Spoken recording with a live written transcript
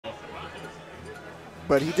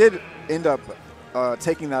But he did end up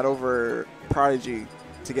taking that over Prodigy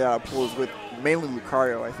to get out of pools with mainly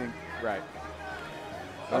Lucario, I think. Right.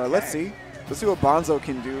 Okay. Let's see. Let's see what Bonzo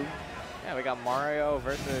can do. Yeah, we got Mario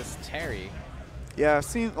versus Terry. Yeah,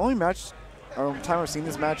 only match time I've seen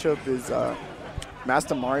this matchup is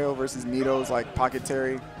Master Mario versus Nito's like Pocket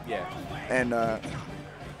Terry. Yeah. And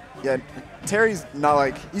yeah, Terry's not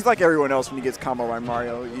like, he's like everyone else when he gets combo by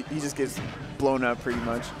Mario. He just gets blown up pretty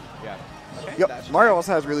much. Yeah. Okay, yep. Mario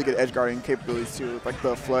also has really good edge guarding capabilities too, like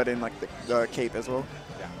the flood and like the cape as well.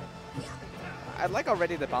 Yeah. I like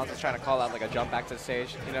already that Bonzo's trying to call out like a jump back to the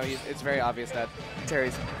stage. You know, it's very obvious that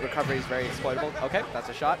Terry's recovery is very exploitable. Okay, that's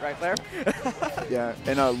a shot right there. Yeah,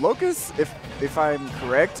 and Locus, if I'm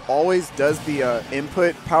correct, always does the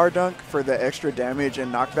input power dunk for the extra damage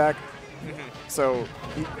and knockback. So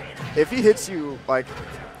if he hits you like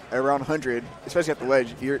around 100, especially at the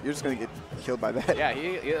ledge, you're just going to get killed by that. Yeah,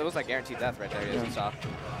 it was like guaranteed death right there, as you saw.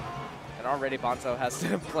 And already Bonzo has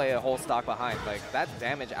to play a whole stock behind. Like, that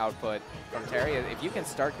damage output from Terry, if you can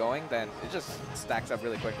start going, then it just stacks up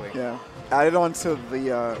really quickly. Yeah. Added on to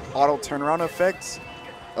the auto turnaround effect,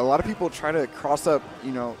 a lot of people try to cross up,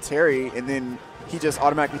 you know, Terry, and then he just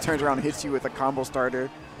automatically turns around and hits you with a combo starter.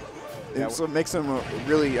 Yeah, so it makes him a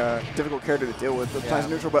really difficult character to deal with. Sometimes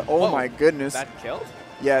neutral, but oh my goodness. That killed?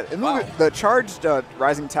 Yeah, and the charged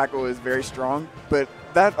rising tackle is very strong, but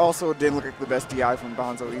that also didn't look like the best DI from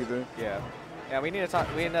Bonzo either. Yeah. Yeah, we need to talk.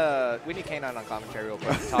 We need K9 on commentary real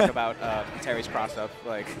quick to talk about Terry's cross up.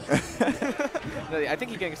 Like, I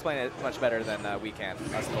think he can explain it much better than we can,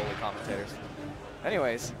 us lowly commentators.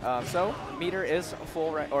 Anyways, so meter is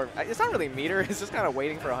full, right? Or it's not really meter. It's just kind of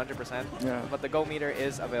waiting for 100%. Yeah. But the Go meter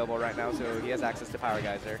is available right now, so he has access to Power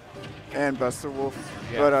Geyser and Buster Wolf.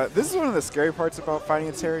 Yeah. But this is one of the scary parts about fighting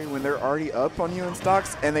a Terry when they're already up on you in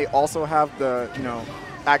stocks, and they also have the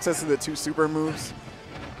access to the 2 super moves.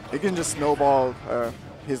 It can just snowball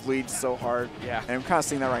his lead so hard. Yeah. And I'm kind of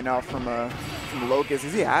seeing that right now from Locus.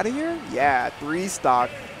 Is he out of here? Yeah, 3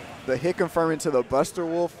 stock. The hit confirming to the Buster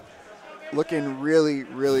Wolf. Looking really,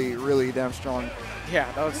 really, really damn strong. Yeah,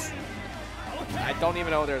 that was... I don't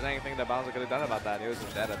even know if there's anything that Bonzo could have done about that. He was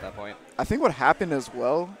just dead at that point. I think what happened as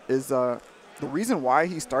well is the reason why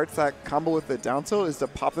he starts that combo with the down tilt is to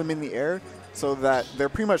pop them in the air so that they're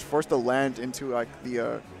pretty much forced to land into like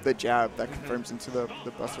the jab that confirms into the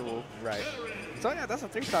Buster Wolf. Right. So yeah, that's a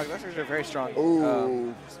 3-stock. That's actually a very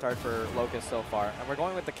strong start for Locus so far. And we're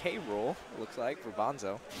going with the K rule, it looks like, for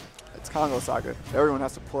Bonzo. It's Kongo Saga. Everyone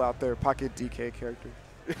has to pull out their pocket DK character.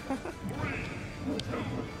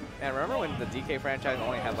 And remember when the DK franchise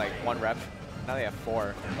only had like 1 rep? Now they have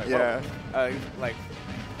 4. Like, yeah. Like,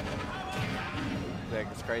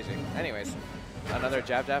 it's crazy. Anyways, another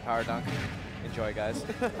jab power dunk. Enjoy, guys.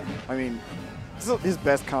 I mean, this is his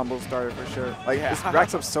best combo starter for sure. Like, this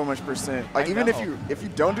racks up so much percent. Like, even if you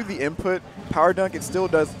don't do the input power dunk, it still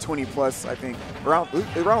does 20 plus, I think. Around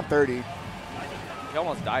 30. He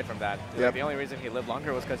almost died from that. Yep. Like, the only reason he lived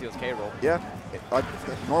longer was because he was K-roll. Yeah. Like,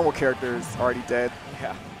 the normal character is already dead.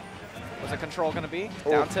 Yeah. What's the control going to be?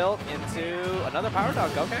 Down tilt into another power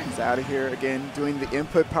dunk. Okay. He's out of here again, doing the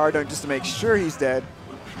input power dunk just to make sure he's dead.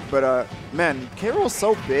 But, man, K-roll's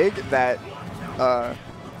so big that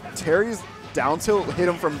Terry's down tilt hit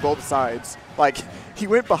him from both sides. Like, he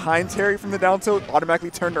went behind Terry from the down tilt, automatically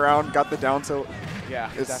turned around, got the down tilt. Yeah,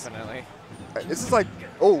 definitely. This is like,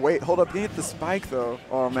 oh, wait, hold up. He hit the spike, though.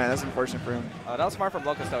 Oh, man, that's unfortunate for him. That was smart from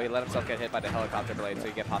Locus, though. He let himself get hit by the helicopter blade, so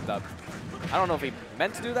he get popped up. I don't know if he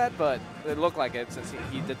meant to do that, but it looked like it since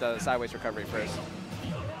he did the sideways recovery first.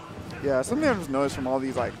 Yeah, something I've just noticed from all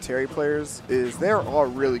these like Terry players is they're all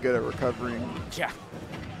really good at recovering. Yeah.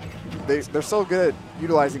 They're so good at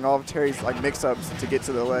utilizing all of Terry's like mix-ups to get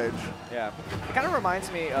to the ledge. Yeah. It kind of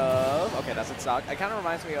reminds me of, okay, that's in stock. It kind of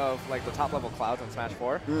reminds me of like the top level Cloud in Smash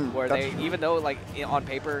 4, where they, even though like on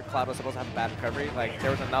paper Cloud was supposed to have a bad recovery, like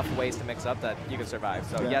there was enough ways to mix up that you could survive.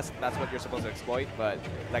 So yes, that's what you're supposed to exploit, but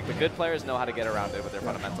like the good players know how to get around it with their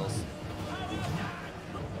fundamentals.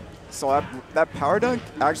 So that power dunk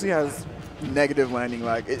actually has negative landing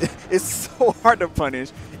lag. It's so hard to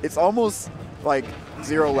punish. It's almost like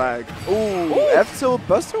 0 lag. Ooh, F-tilt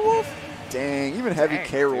Buster Wolf? Dang, even heavy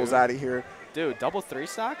K rolls out of here. Dude, double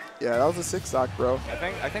 3-stock? Yeah, that was a 6-stock, bro.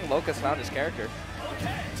 I think Locus found his character.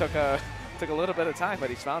 Took a little bit of time, but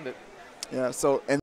he's found it. Yeah, so and